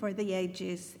hidden for the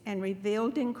ages and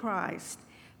revealed in Christ,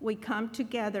 we come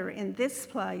together in this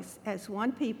place as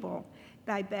one people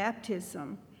by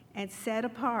baptism and set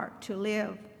apart to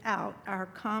live out our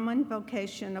common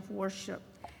vocation of worship,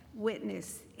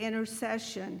 witness,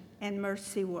 intercession, and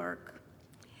mercy work.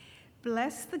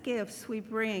 Bless the gifts we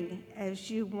bring as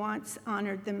you once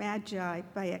honored the Magi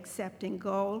by accepting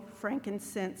gold,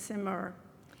 frankincense, and myrrh.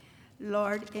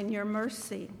 Lord, in your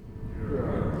mercy,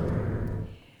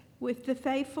 with the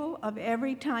faithful of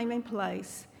every time and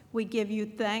place, we give you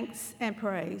thanks and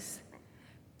praise.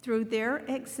 Through their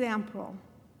example,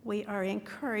 we are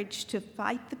encouraged to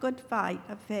fight the good fight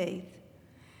of faith.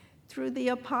 Through the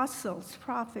apostles,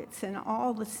 prophets, and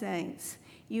all the saints,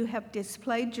 you have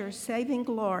displayed your saving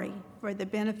glory for the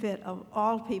benefit of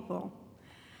all people.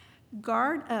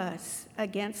 Guard us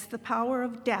against the power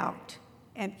of doubt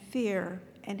and fear,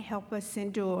 and help us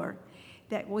endure,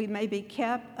 that we may be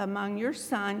kept among your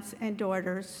sons and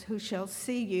daughters who shall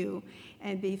see you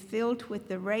and be filled with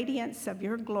the radiance of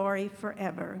your glory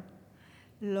forever.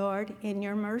 Lord, in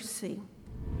your mercy,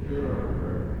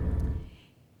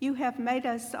 you have made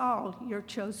us all your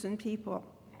chosen people,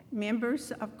 members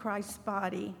of Christ's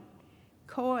body,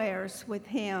 co-heirs with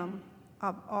him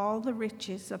of all the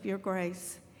riches of your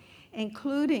grace,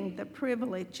 including the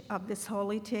privilege of this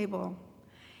holy table.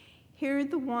 Hear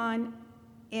the one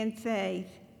in faith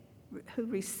who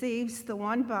receives the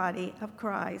one body of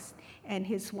Christ and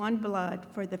his one blood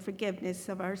for the forgiveness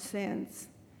of our sins.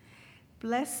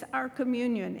 Bless our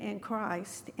communion in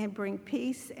Christ and bring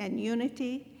peace and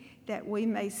unity, that we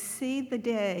may see the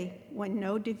day when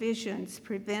no divisions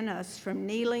prevent us from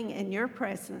kneeling in your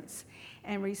presence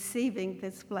and receiving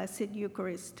this blessed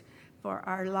Eucharist for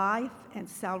our life and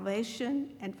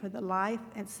salvation and for the life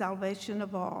and salvation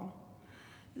of all.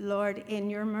 Lord, in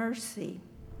your mercy,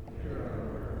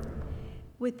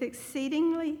 with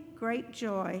exceedingly great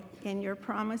joy in your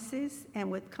promises and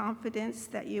with confidence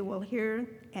that you will hear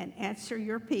and answer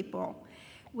your people,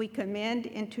 we commend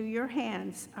into your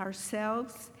hands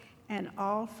ourselves and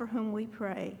all for whom we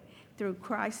pray, through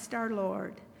Christ our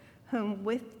Lord, whom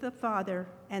with the Father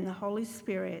and the Holy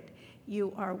Spirit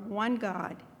you are one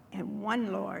God and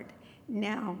one Lord,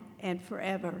 now and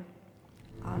forever.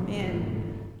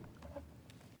 Amen.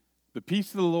 The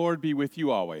peace of the Lord be with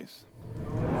you always.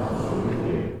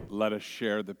 Let us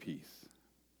share the peace.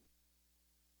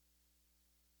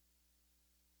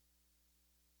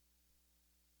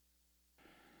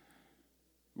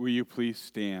 Will you please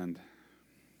stand?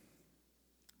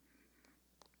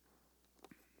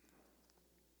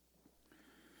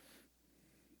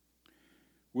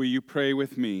 Will you pray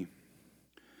with me?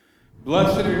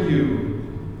 Blessed are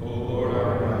you, O Lord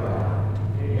our God,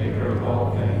 maker of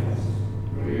all things.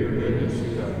 Through your goodness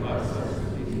you have blessed us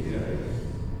with these days.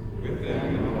 With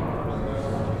them we offer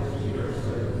ourselves to your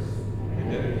service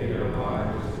and dedicate our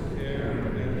lives to care and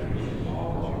redemption of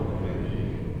all that you have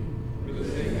made. For the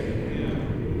sake of him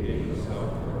who gave himself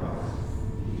for us,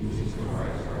 Jesus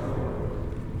Christ our Lord.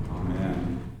 Amen.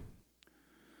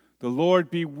 The Lord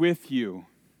be with you.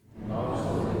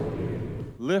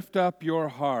 Lift up your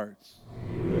hearts.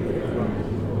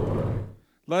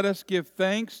 Let us give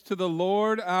thanks to the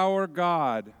Lord our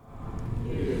God.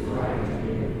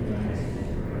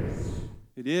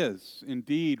 It is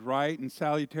indeed right and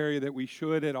salutary that we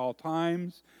should at all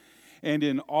times and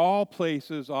in all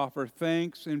places offer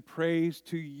thanks and praise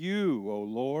to you, O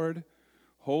Lord,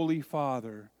 Holy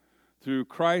Father, through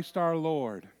Christ our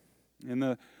Lord. In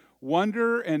the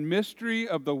wonder and mystery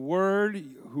of the Word,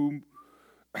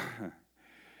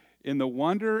 in the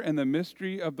wonder and the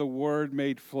mystery of the Word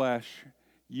made flesh,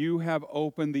 you have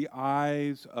opened the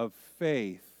eyes of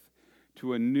faith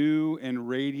to a new and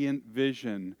radiant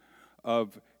vision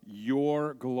of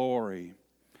your glory,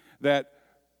 that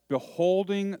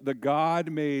beholding the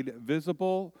God made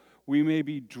visible, we may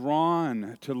be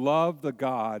drawn to love the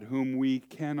God whom we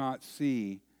cannot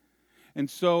see. And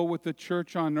so with the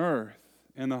church on earth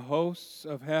and the hosts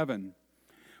of heaven,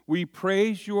 we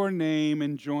praise your name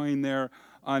and join their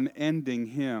unending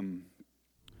hymn.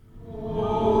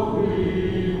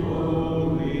 Holy,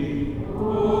 holy,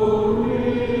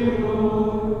 holy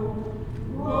Lord,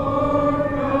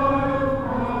 Lord God of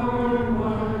power and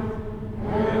might,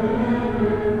 heaven and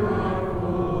earth are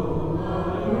full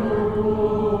of your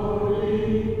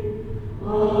glory.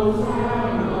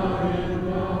 Hosanna in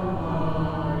the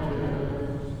highest.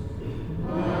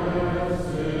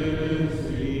 Blessed is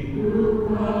he who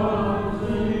comes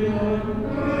in the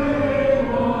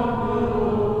name of the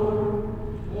Lord.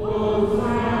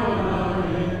 Hosanna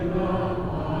in the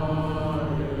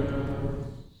highest.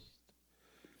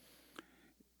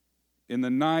 In the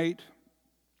night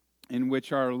in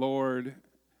which our Lord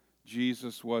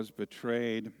Jesus was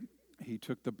betrayed, he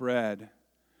took the bread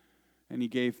and he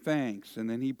gave thanks, and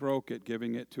then he broke it,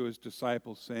 giving it to his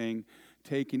disciples, saying,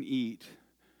 "Take and eat.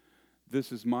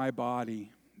 This is my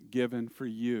body given for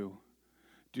you.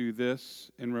 Do this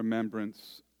in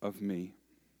remembrance of me."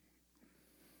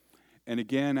 And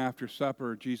again, after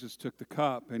supper, Jesus took the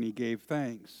cup and he gave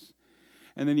thanks.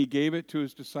 And then he gave it to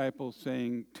his disciples,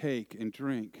 saying, "Take and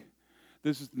drink.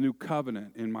 This is the new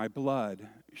covenant in my blood,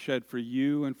 shed for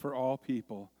you and for all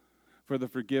people, for the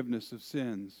forgiveness of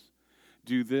sins.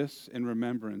 Do this in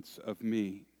remembrance of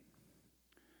me."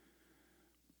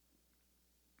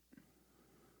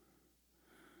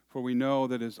 For we know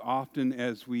that as often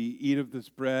as we eat of this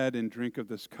bread and drink of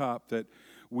this cup, that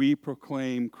we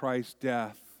proclaim Christ's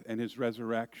death and his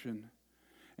resurrection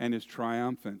and his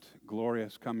triumphant,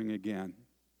 glorious coming again.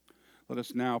 Let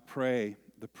us now pray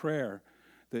the prayer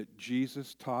that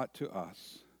Jesus taught to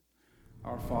us.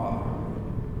 Our Father,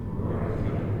 who art in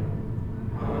heaven,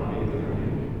 hallowed be thy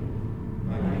name.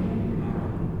 Thy kingdom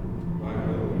come, thy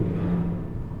will be done,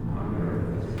 on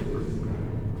earth as it is in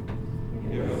heaven.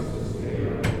 Give us this day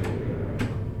our daily bread,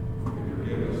 and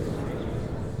forgive us our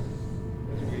trespasses,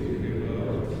 as we forgive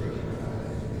those who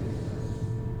trespass against us.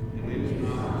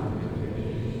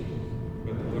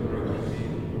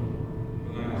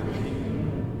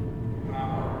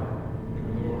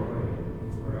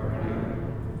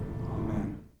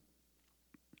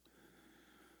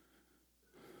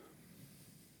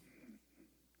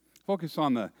 focus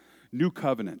on the new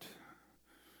covenant.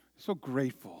 So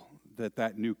grateful that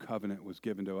that new covenant was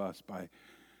given to us by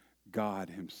God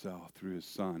himself through his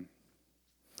Son.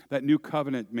 That new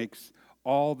covenant makes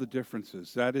all the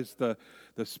differences. That is the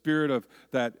spirit of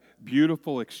that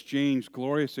beautiful exchange,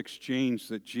 glorious exchange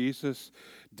that Jesus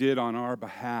did on our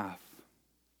behalf.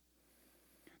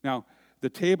 Now, the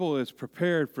table is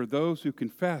prepared for those who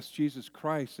confess Jesus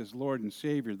Christ as Lord and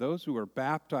Savior, those who are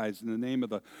baptized in the name of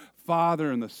the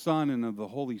Father and the Son and of the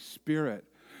Holy Spirit,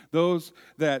 those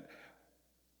that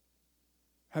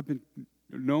have been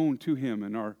known to him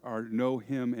and are know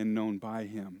him and known by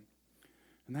him.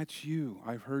 And that's you.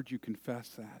 I've heard you confess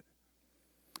that.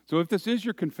 So if this is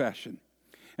your confession,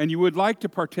 and you would like to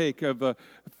partake of the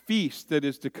feast that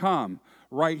is to come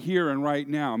right here and right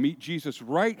now, meet Jesus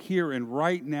right here and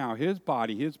right now, his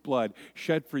body, his blood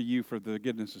shed for you for the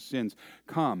forgiveness of sins,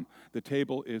 come. The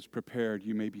table is prepared.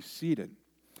 You may be seated,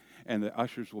 and the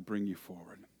ushers will bring you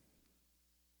forward.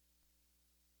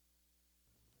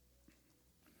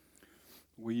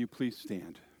 Will you please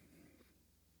stand?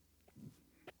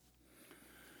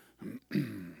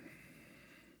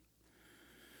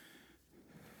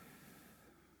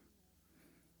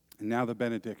 And now the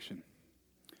benediction.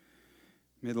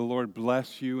 May the Lord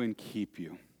bless you and keep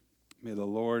you. May the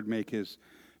Lord make his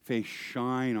face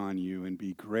shine on you and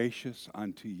be gracious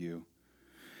unto you.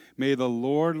 May the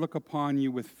Lord look upon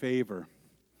you with favor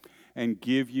and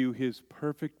give you his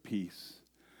perfect peace.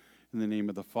 In the name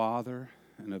of the Father,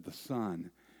 and of the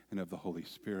Son, and of the Holy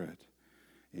Spirit.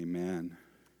 Amen.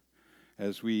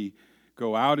 As we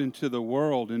go out into the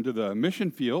world, into the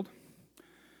mission field,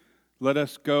 let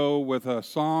us go with a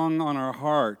song on our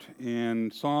heart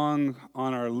and song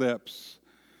on our lips.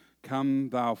 Come,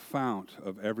 thou fount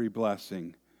of every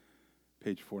blessing.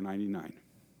 Page 499.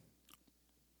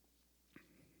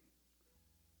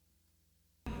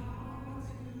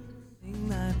 Sing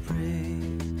thy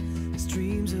praise,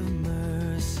 streams of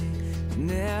mercy,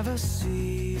 never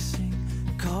ceasing.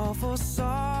 Call for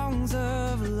songs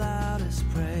of loudest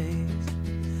praise.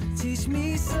 Teach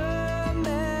me some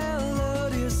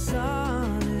melodious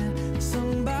sonnet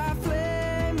sung by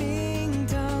flaming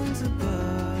tongues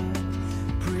above.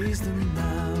 Praise the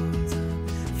mountain,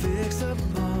 fix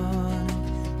upon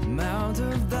it, mount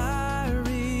of thy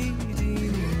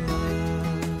redeeming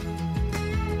love.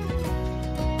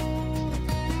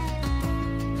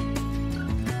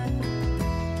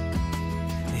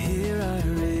 Here I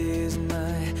raise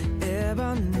my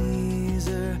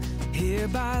Ebenezer, here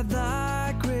by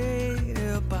thy great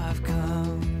help I've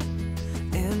come,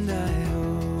 and I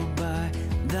hope by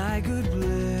thy good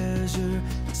pleasure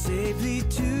safely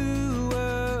to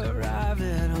arrive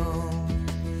at home.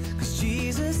 'Cause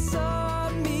Jesus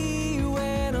sought me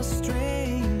when a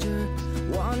stranger,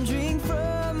 wandering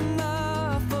from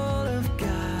the fold of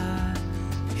God,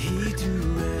 he to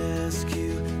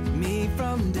rescue me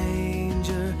from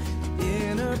danger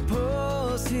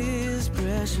interposed his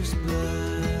precious blood.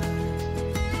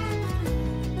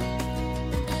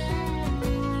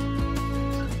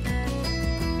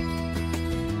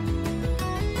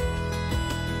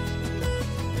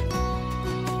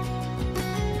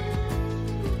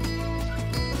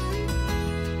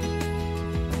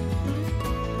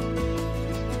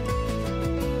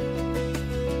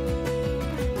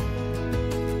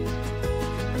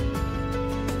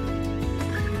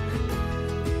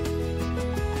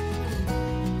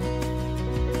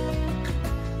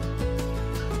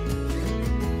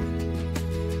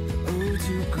 Oh,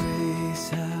 to grace,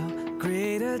 how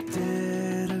great a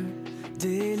debtor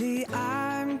daily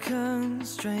I'm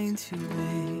constrained to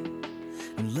be,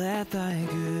 and let thy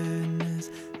goodness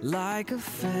like a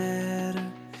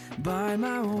fetter bind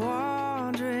my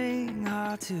wandering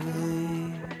heart to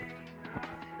thee.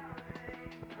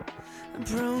 I'm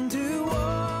prone to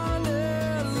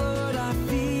wander, Lord, I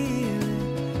feel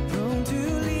it, prone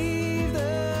to leave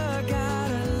the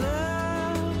God I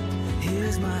love.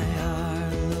 Here's my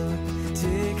heart, Lord,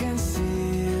 take and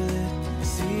seal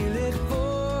it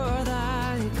for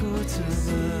thy courts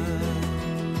above.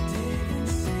 Take and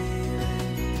seal it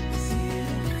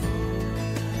for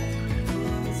thy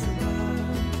courts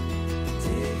above.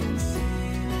 Take and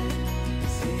seal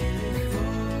it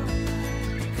for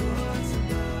thy courts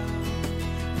above.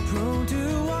 Prone to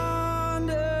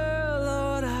wander,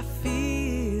 Lord, I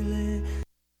feel it.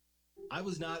 I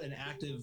was not an active